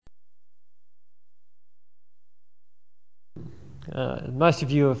Most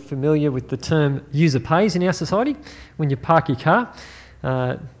of you are familiar with the term user pays in our society. When you park your car,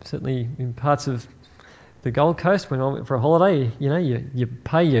 certainly in parts of the Gold Coast, when I went for a holiday, you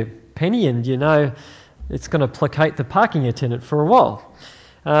pay your penny and you know it's going to placate the parking attendant for a while.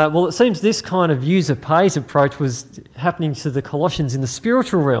 Well, it seems this kind of user pays approach was happening to the Colossians in the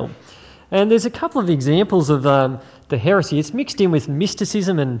spiritual realm. And there's a couple of examples of the heresy. It's mixed in with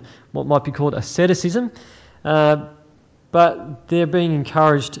mysticism and what might be called asceticism, but they're being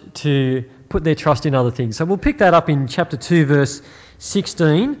encouraged to put their trust in other things. So we'll pick that up in chapter 2, verse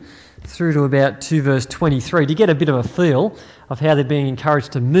 16 through to about 2 verse 23 to get a bit of a feel of how they're being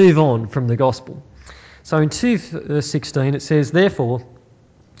encouraged to move on from the gospel. So in 2 verse 16 it says, "Therefore,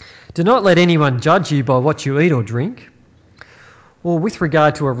 do not let anyone judge you by what you eat or drink, or with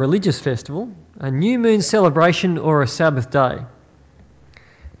regard to a religious festival, a new moon celebration, or a Sabbath day.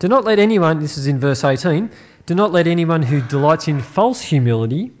 Do not let anyone," this is in verse 18, "do not let anyone who delights in false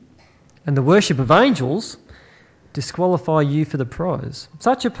humility and the worship of angels disqualify you for the prize.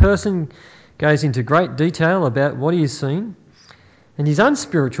 Such a person goes into great detail about what he has seen, and his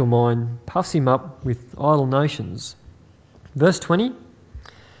unspiritual mind puffs him up with idle notions." Verse 20,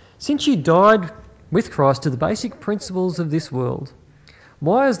 "Since you died with Christ to the basic principles of this world,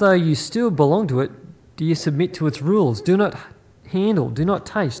 why, as though you still belong to it, do you submit to its rules? Do not handle, do not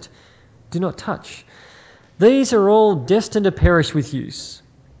taste, do not touch. These are all destined to perish with use,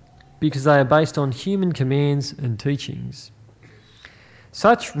 because they are based on human commands and teachings.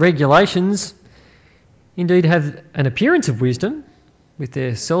 Such regulations indeed have an appearance of wisdom, with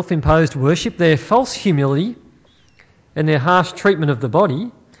their self-imposed worship, their false humility, and their harsh treatment of the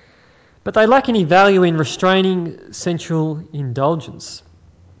body, but they lack any value in restraining sensual indulgence."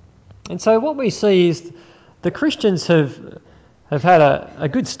 And so what we see is the Christians have had a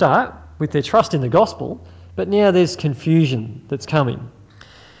good start with their trust in the gospel, but now there's confusion that's coming.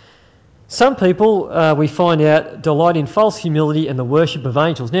 Some people, we find out, delight in false humility and the worship of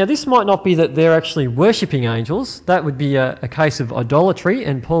angels. Now, this might not be that they're actually worshipping angels. That would be a case of idolatry,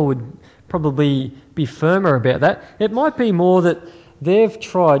 and Paul would probably be firmer about that. It might be more that they've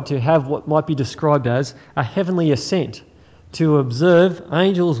tried to have what might be described as a heavenly ascent, to observe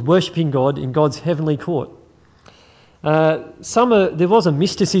angels worshipping God in God's heavenly court. There was a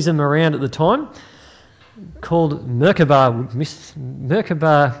mysticism around at the time called Merkaba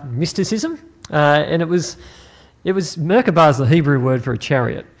mysticism, and it was Merkaba is the Hebrew word for a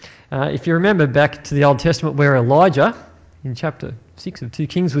chariot. If you remember back to the Old Testament, where Elijah, in chapter 6 of 2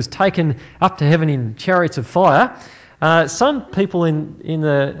 Kings, was taken up to heaven in chariots of fire, some people in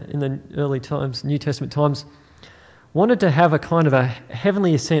the early times, New Testament times, wanted to have a kind of a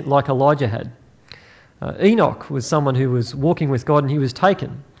heavenly ascent like Elijah had. Enoch was someone who was walking with God and he was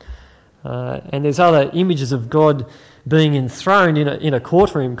taken. And there's other images of God being enthroned in a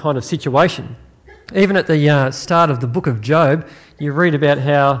courtroom kind of situation. Even at the start of the book of Job, you read about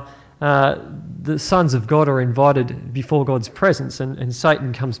how the sons of God are invited before God's presence, and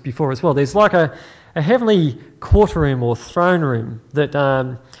Satan comes before as well. There's like a heavenly courtroom or throne room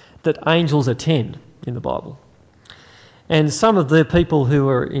that angels attend in the Bible. And some of the people who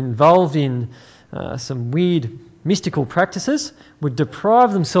are involved in some weird mystical practices would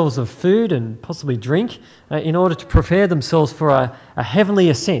deprive themselves of food and possibly drink in order to prepare themselves for a heavenly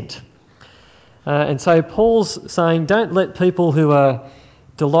ascent. And so Paul's saying, don't let people who are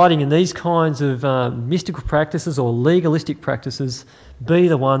delighting in these kinds of mystical practices or legalistic practices be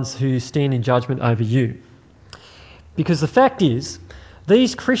the ones who stand in judgment over you. Because the fact is,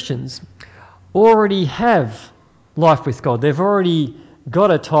 these Christians already have life with God. They've already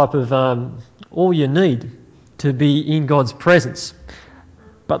got a type of all you need to be in God's presence,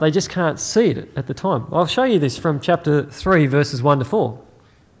 but they just can't see it at the time. I'll show you this from chapter 3, verses 1 to 4.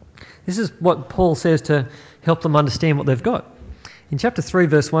 This is what Paul says to help them understand what they've got. In chapter 3,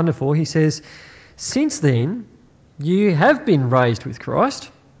 verse 1 to 4, he says, "Since then you have been raised with Christ.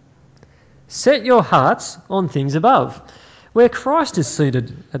 Set your hearts on things above, where Christ is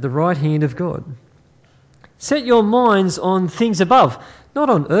seated at the right hand of God. Set your minds on things above, not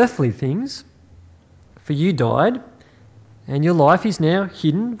on earthly things. For you died, and your life is now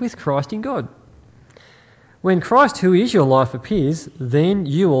hidden with Christ in God. When Christ, who is your life, appears, then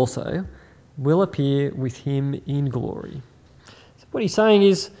you also will appear with him in glory." So what he's saying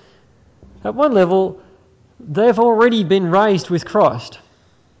is, at one level, they've already been raised with Christ.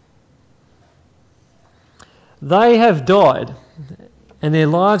 They have died, and their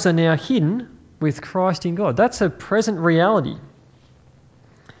lives are now hidden with Christ in God. That's a present reality.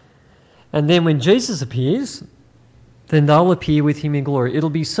 And then when Jesus appears, then they'll appear with him in glory. It'll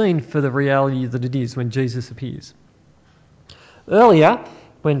be seen for the reality that it is when Jesus appears. Earlier,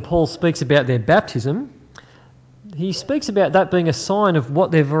 when Paul speaks about their baptism, he speaks about that being a sign of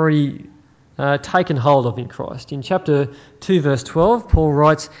what they've already taken hold of in Christ. In chapter 2, verse 12, Paul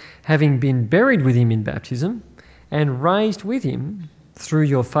writes, having been buried with him in baptism and raised with him through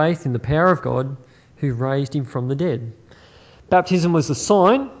your faith in the power of God who raised him from the dead. Baptism was a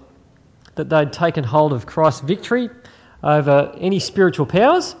sign that they'd taken hold of Christ's victory over any spiritual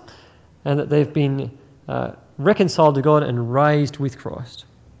powers and that they've been reconciled to God and raised with Christ.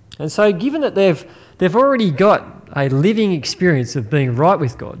 And so given that they've already got a living experience of being right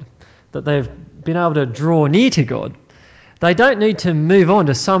with God, that they've been able to draw near to God, they don't need to move on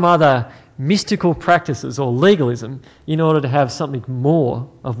to some other mystical practices or legalism in order to have something more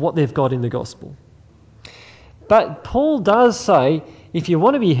of what they've got in the gospel. But Paul does say, if you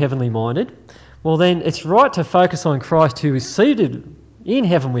want to be heavenly minded, well then it's right to focus on Christ who is seated in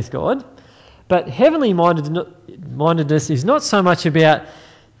heaven with God. But heavenly mindedness is not so much about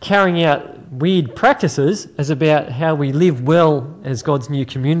carrying out weird practices as about how we live well as God's new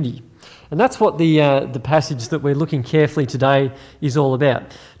community. And that's what the passage that we're looking carefully today is all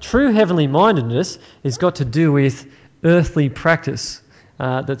about. True heavenly mindedness has got to do with earthly practice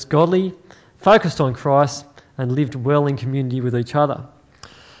that's godly, focused on Christ, and lived well in community with each other.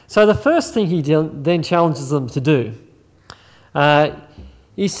 So the first thing he then challenges them to do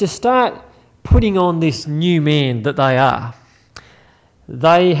is to start putting on this new man that they are.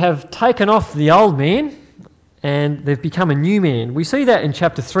 They have taken off the old man and they've become a new man. We see that in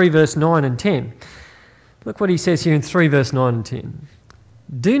chapter 3, verse 9 and 10. Look what he says here in 3, verse 9 and 10.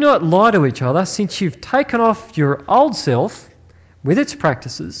 Do not lie to each other, since you've taken off your old self with its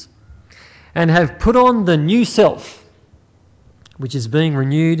practices and have put on the new self, which is being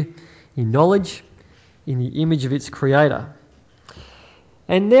renewed in knowledge in the image of its creator.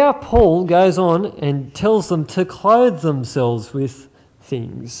 And now Paul goes on and tells them to clothe themselves with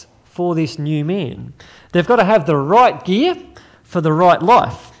things for this new man. They've got to have the right gear for the right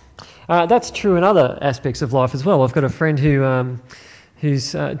life. That's true in other aspects of life as well. I've got a friend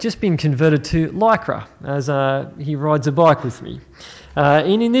who's just been converted to Lycra as he rides a bike with me.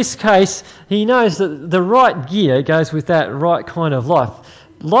 And in this case, he knows that the right gear goes with that right kind of life.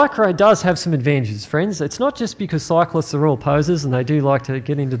 Lycra does have some advantages, friends. It's not just because cyclists are all posers and they do like to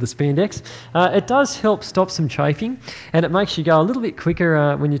get into the spandex. It does help stop some chafing, and it makes you go a little bit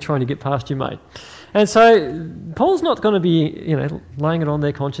quicker when you're trying to get past your mate. And so Paul's not going to be, laying it on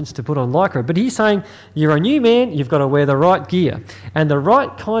their conscience to put on Lycra, but he's saying you're a new man, you've got to wear the right gear. And the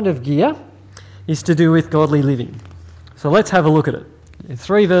right kind of gear is to do with godly living. So let's have a look at it.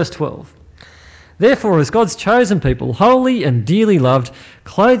 3 verse 12. Therefore, as God's chosen people, holy and dearly loved,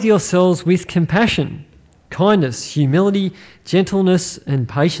 clothe yourselves with compassion, kindness, humility, gentleness, and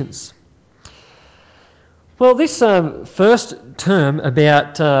patience. Well, this first term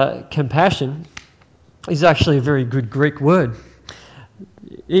about compassion is actually a very good Greek word.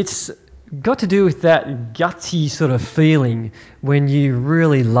 It's got to do with that gutsy sort of feeling when you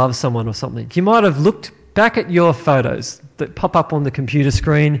really love someone or something. You might have looked back at your photos that pop up on the computer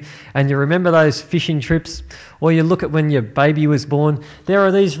screen and you remember those fishing trips, or you look at when your baby was born. There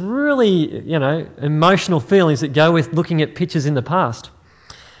are these really, emotional feelings that go with looking at pictures in the past.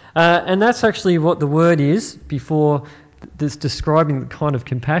 And that's actually what the word is before this describing the kind of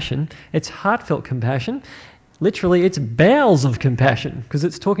compassion. It's heartfelt compassion. Literally, it's bowels of compassion, because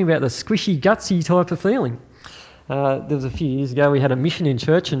it's talking about the squishy, gutsy type of feeling. There was a few years ago we had a mission in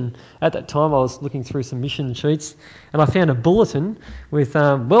church, and at that time I was looking through some mission sheets and I found a bulletin with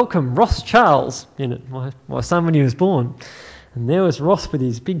welcome Ross Charles in it, my son when he was born. And there was Ross with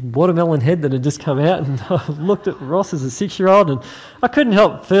his big watermelon head that had just come out, and I looked at Ross as a 6-year-old and I couldn't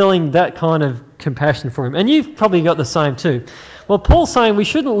help feeling that kind of compassion for him. And you've probably got the same too. Well, Paul's saying we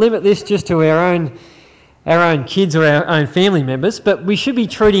shouldn't limit this just to our own kids or our own family members, but we should be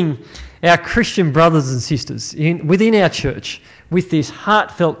treating our Christian brothers and sisters within our church with this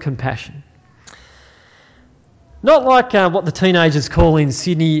heartfelt compassion. Not like what the teenagers call in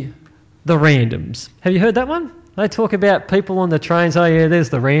Sydney the randoms. Have you heard that one? They talk about people on the trains. Oh yeah, there's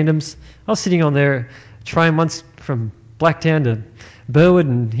the randoms. I was sitting on their train once from Blacktown to Burwood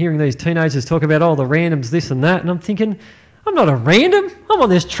and hearing these teenagers talk about the randoms, this and that, and I'm thinking, I'm not a random. I'm on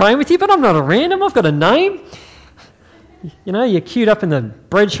this train with you, but I'm not a random. I've got a name. You're queued up in the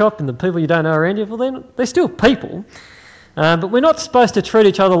bread shop and the people you don't know around you, well, they're still people. But we're not supposed to treat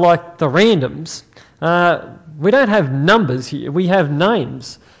each other like the randoms. We don't have numbers here. We have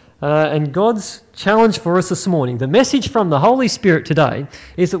names. And God's challenge for us this morning, the message from the Holy Spirit today,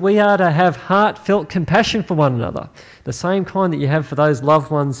 is that we are to have heartfelt compassion for one another, the same kind that you have for those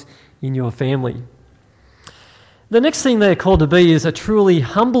loved ones in your family. The next thing they're called to be is a truly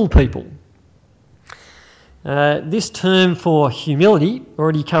humble people. This term for humility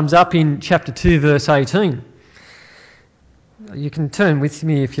already comes up in chapter 2, verse 18. You can turn with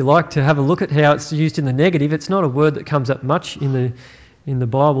me if you like to have a look at how it's used in the negative. It's not a word that comes up much in the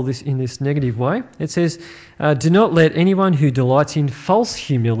Bible in this negative way. It says, "Do not let anyone who delights in false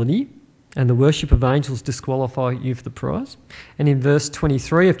humility and the worship of angels disqualify you for the prize." And in verse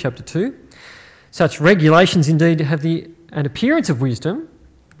 23 of chapter 2, "Such regulations indeed have an appearance of wisdom,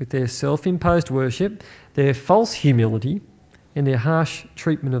 with their self-imposed worship, their false humility, and their harsh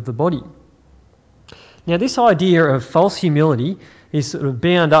treatment of the body." Now, this idea of false humility is sort of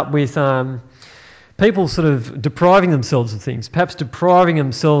bound up with people sort of depriving themselves of things, perhaps depriving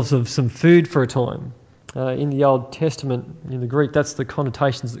themselves of some food for a time. In the Old Testament, in the Greek, that's the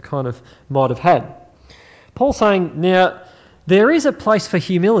connotations that kind of might have had. Paul's saying, now, there is a place for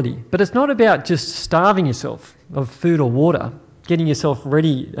humility, but it's not about just starving yourself of food or water, getting yourself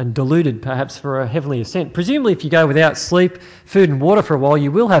ready and deluded perhaps for a heavenly ascent. Presumably if you go without sleep, food and water for a while,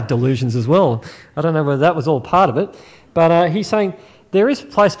 you will have delusions as well. I don't know whether that was all part of it, but he's saying there is a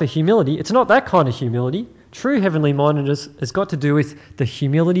place for humility. It's not that kind of humility. True heavenly mindedness has got to do with the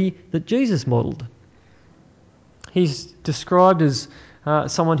humility that Jesus modelled. He's described as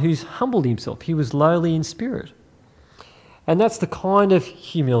someone who's humbled himself. He was lowly in spirit. And that's the kind of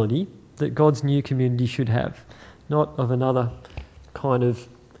humility that God's new community should have, not of another kind of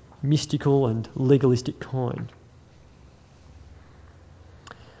mystical and legalistic kind.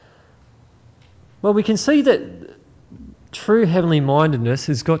 Well, we can see that true heavenly mindedness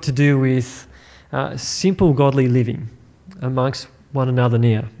has got to do with simple godly living amongst one another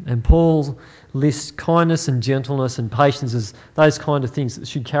now. And Paul lists kindness and gentleness and patience as those kind of things that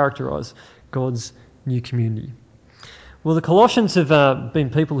should characterise God's new community. Well, the Colossians have been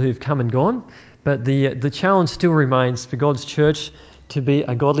people who've come and gone, but the challenge still remains for God's church to be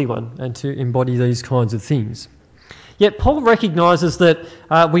a godly one and to embody these kinds of things. Yet Paul recognises that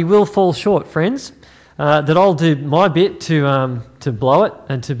we will fall short, friends, that I'll do my bit to blow it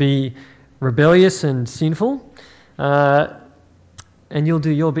and to be rebellious and sinful, and you'll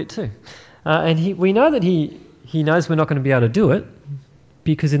do your bit too. And we know that he knows we're not going to be able to do it,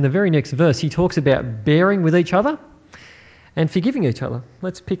 because in the very next verse he talks about bearing with each other and forgiving each other.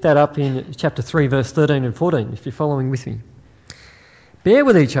 Let's pick that up in chapter 3, verse 13 and 14, if you're following with me. "Bear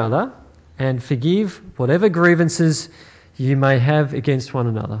with each other and forgive whatever grievances you may have against one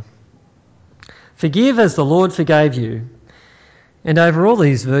another. Forgive as the Lord forgave you. And over all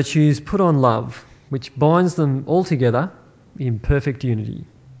these virtues put on love, which binds them all together in perfect unity."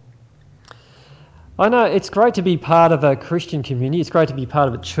 I know it's great to be part of a Christian community. It's great to be part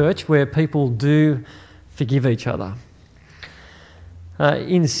of a church where people do forgive each other.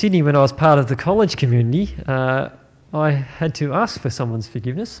 In Sydney, when I was part of the college community, I had to ask for someone's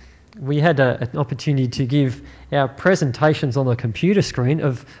forgiveness. We had an opportunity to give our presentations on the computer screen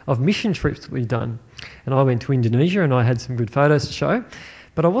of mission trips that we'd done. And I went to Indonesia and I had some good photos to show.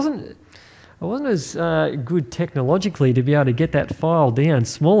 But I wasn't as good technologically to be able to get that file down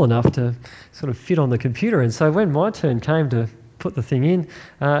small enough to sort of fit on the computer. And so when my turn came to put the thing in,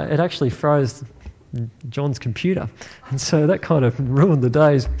 it actually froze John's computer. And so that kind of ruined the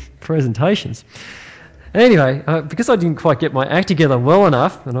day's presentations. Anyway, because I didn't quite get my act together well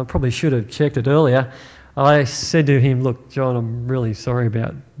enough, and I probably should have checked it earlier, I said to him, "Look, John, I'm really sorry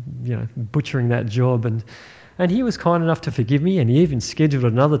about butchering that job." And he was kind enough to forgive me, and he even scheduled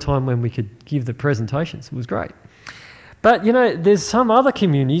another time when we could give the presentations. It was great. But, there's some other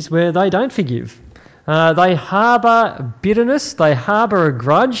communities where they don't forgive. They harbour bitterness, they harbour a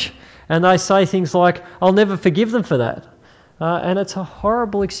grudge, and they say things like, "I'll never forgive them for that." And it's a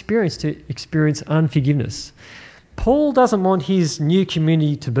horrible experience to experience unforgiveness. Paul doesn't want his new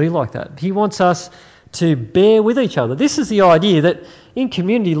community to be like that. He wants us to bear with each other. This is the idea that in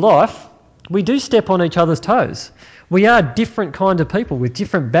community life, we do step on each other's toes. We are different kind of people with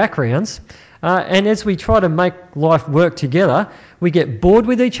different backgrounds, and as we try to make life work together, we get bored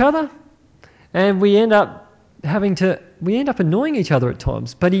with each other, and we end up annoying each other at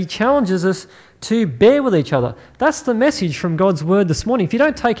times. But he challenges us to bear with each other. That's the message from God's word this morning. If you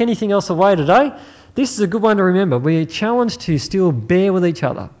don't take anything else away today, this is a good one to remember. We're challenged to still bear with each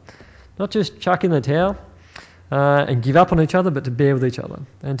other. Not just chuck in the towel and give up on each other, but to bear with each other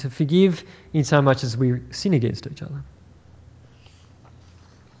and to forgive in so much as we sin against each other.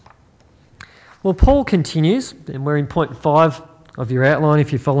 Well, Paul continues, and we're in point 5 of your outline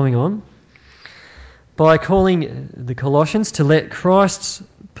if you're following on, by calling the Colossians to let Christ's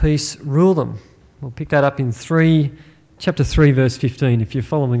peace rule them. We'll pick that up in chapter 3, verse 15, if you're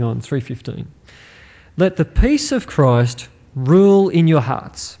following on, 3:15. Let the peace of Christ rule in your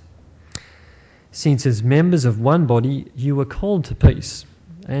hearts, since as members of one body you were called to peace,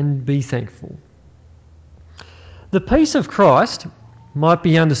 and be thankful. The peace of Christ might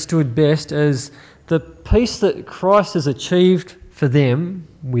be understood best as the peace that Christ has achieved for them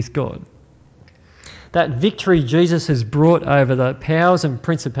with God. That victory Jesus has brought over the powers and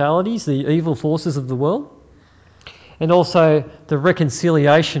principalities, the evil forces of the world, and also the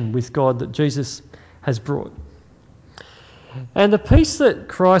reconciliation with God that Jesus has brought. And the peace that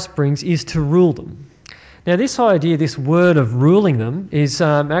Christ brings is to rule them. Now this idea, this word of ruling them, is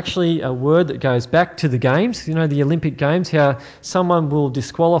actually a word that goes back to the games, the Olympic Games, how someone will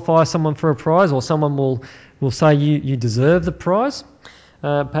disqualify someone for a prize, or someone will say you deserve the prize.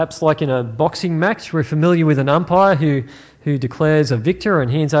 Perhaps like in a boxing match, we're familiar with an umpire who declares a victor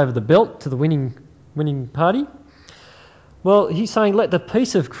and hands over the belt to the winning party. Well, he's saying, let the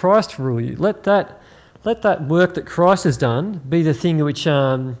peace of Christ rule you. Let that work that Christ has done be the thing which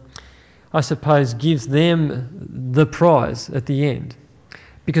I suppose gives them the prize at the end.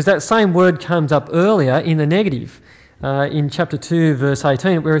 Because that same word comes up earlier in the negative, in chapter 2, verse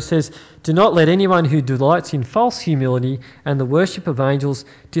 18, where it says, "Do not let anyone who delights in false humility and the worship of angels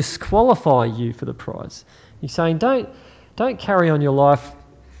disqualify you for the prize." He's saying, don't carry on your life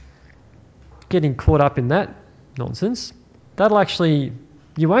getting caught up in that nonsense.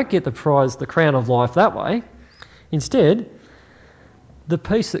 You won't get the prize, the crown of life that way. Instead, the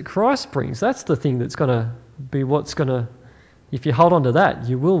peace that Christ brings, that's the thing that's going to be what's going to, if you hold on to that,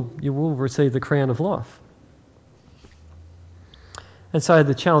 you will receive the crown of life. And so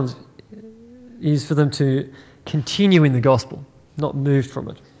the challenge is for them to continue in the gospel, not move from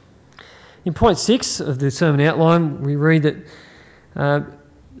it. In point 6 of the sermon outline, we read that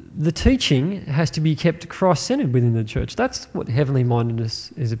the teaching has to be kept Christ-centered within the church. That's what heavenly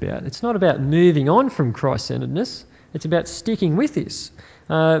mindedness is about. It's not about moving on from Christ-centeredness. It's about sticking with this.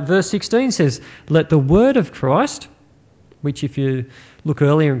 Verse 16 says, "Let the word of Christ," which if you look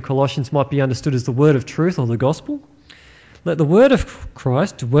earlier in Colossians might be understood as the word of truth or the gospel, "Let the word of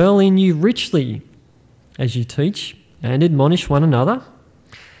Christ dwell in you richly as you teach and admonish one another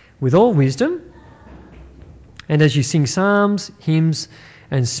with all wisdom, and as you sing psalms, hymns,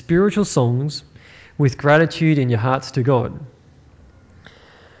 and spiritual songs with gratitude in your hearts to God."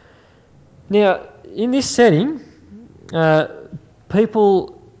 Now, in this setting,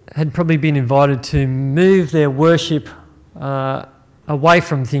 people had probably been invited to move their worship away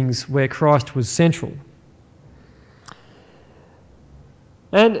from things where Christ was central.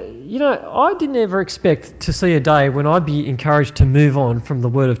 And, I didn't ever expect to see a day when I'd be encouraged to move on from the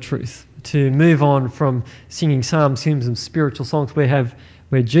word of truth, to move on from singing psalms, hymns and spiritual songs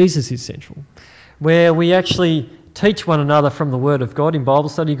where Jesus is central, where we actually teach one another from the word of God in Bible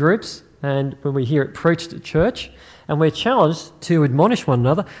study groups and when we hear it preached at church, and we're challenged to admonish one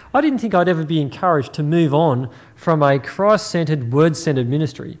another. I didn't think I'd ever be encouraged to move on from a Christ-centered, word-centered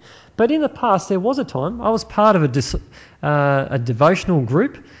ministry. But in the past, there was a time, I was part of a devotional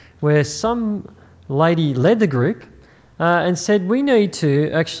group where some lady led the group and said we need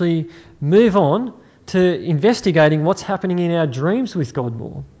to actually move on to investigating what's happening in our dreams with God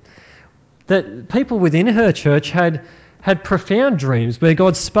more. That people within her church had profound dreams where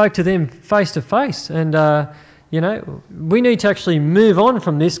God spoke to them face to face, and we need to actually move on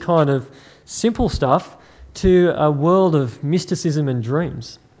from this kind of simple stuff to a world of mysticism and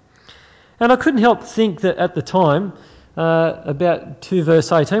dreams. And I couldn't help think that at the time, about 2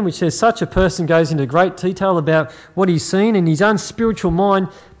 verse 18, which says, "Such a person goes into great detail about what he's seen, and his unspiritual mind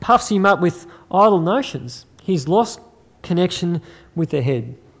puffs him up with idle notions. He's lost connection with the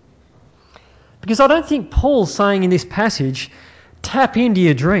head." Because I don't think Paul's saying in this passage, tap into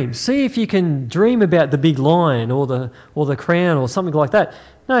your dreams. See if you can dream about the big lion or the crown or something like that.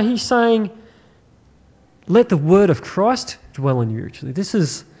 No, he's saying, let the word of Christ dwell in you richly. This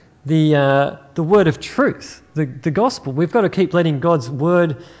is the word of truth, the gospel. We've got to keep letting God's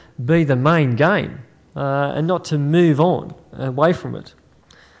word be the main game and not to move on away from it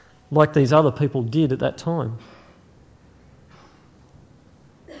like these other people did at that time.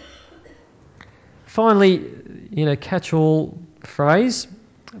 Finally, in a catch-all phrase,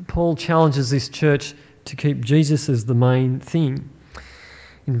 Paul challenges this church to keep Jesus as the main thing.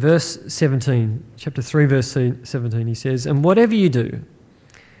 In verse 17, chapter 3, verse 17, he says, "And whatever you do,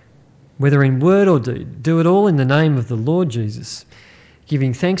 whether in word or deed, do it all in the name of the Lord Jesus,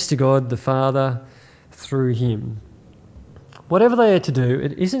 giving thanks to God the Father through him." Whatever they are to do,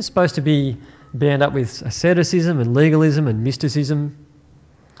 it isn't supposed to be bound up with asceticism and legalism and mysticism.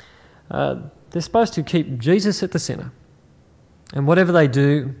 They're supposed to keep Jesus at the centre. And whatever they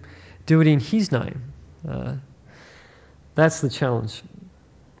do, do it in his name. That's the challenge.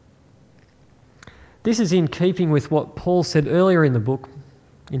 This is in keeping with what Paul said earlier in the book,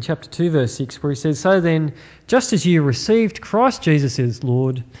 in chapter 2, verse 6, where he says, "So then, just as you received Christ Jesus as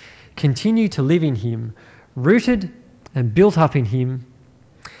Lord, continue to live in him, rooted and built up in him,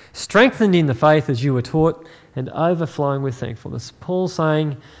 strengthened in the faith as you were taught, and overflowing with thankfulness." Paul's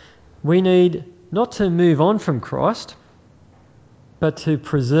saying we need not to move on from Christ, but to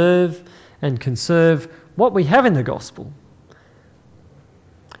preserve and conserve what we have in the gospel,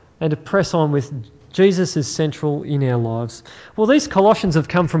 and to press on with Jesus is central in our lives. Well, these Colossians have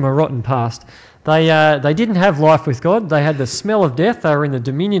come from a rotten past. They didn't have life with God. They had the smell of death. They were in the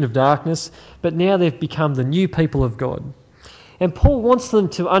dominion of darkness, but now they've become the new people of God. And Paul wants them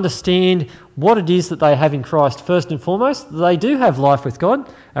to understand what it is that they have in Christ first and foremost. They do have life with God,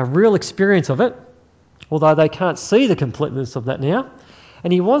 a real experience of it, although they can't see the completeness of that now.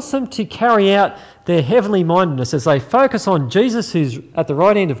 And he wants them to carry out their heavenly mindedness as they focus on Jesus, who's at the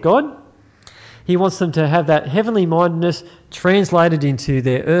right hand of God. He wants them to have that heavenly mindedness translated into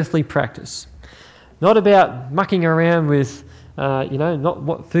their earthly practice. Not about mucking around with, not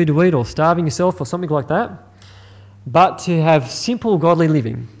what food to eat or starving yourself or something like that, but to have simple godly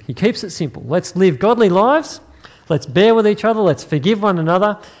living. He keeps it simple. Let's live godly lives. Let's bear with each other. Let's forgive one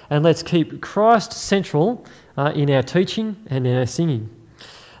another. And let's keep Christ central in our teaching and in our singing.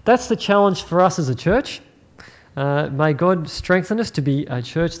 That's the challenge for us as a church. May God strengthen us to be a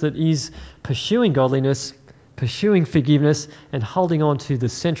church that is pursuing godliness, pursuing forgiveness, and holding on to the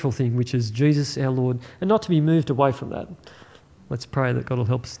central thing, which is Jesus our Lord, and not to be moved away from that. Let's pray that God will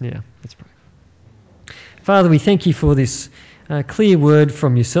help us now. Let's pray. Father, we thank you for this clear word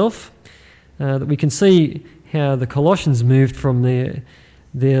from yourself, that we can see how the Colossians moved from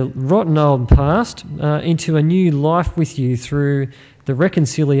their rotten old past into a new life with you through the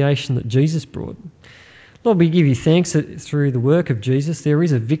reconciliation that Jesus brought. Lord, we give you thanks that through the work of Jesus there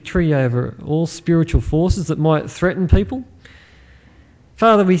is a victory over all spiritual forces that might threaten people.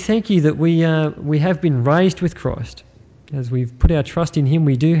 Father, we thank you that we have been raised with Christ. As we've put our trust in him,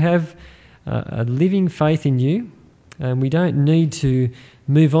 we do have a living faith in you, and we don't need to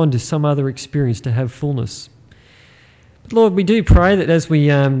move on to some other experience to have fullness. But Lord, we do pray that as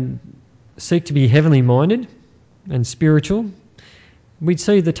we seek to be heavenly minded and spiritual, we'd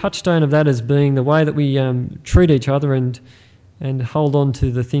see the touchstone of that as being the way that we treat each other and hold on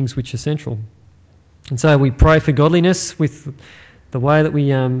to the things which are central. And so we pray for godliness with the way that we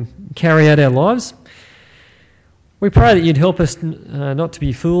carry out our lives. We pray that you'd help us not to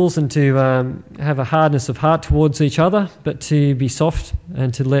be fools and to have a hardness of heart towards each other, but to be soft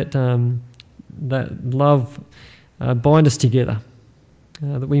and to let that love bind us together,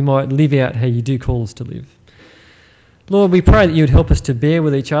 that we might live out how you do call us to live. Lord, we pray that you would help us to bear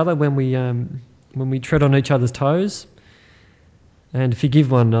with each other when we tread on each other's toes, and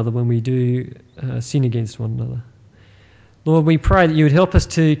forgive one another when we do sin against one another. Lord, we pray that you would help us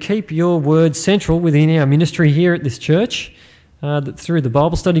to keep your word central within our ministry here at this church, that through the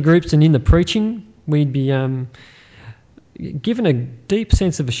Bible study groups and in the preaching, we'd be given a deep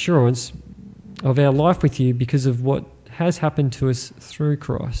sense of assurance of our life with you because of what has happened to us through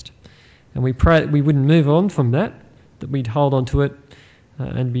Christ. And we pray that we wouldn't move on from that we'd hold on to it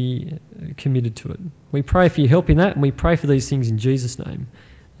and be committed to it. We pray for your help in that, and we pray for these things in Jesus' name.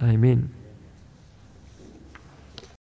 Amen.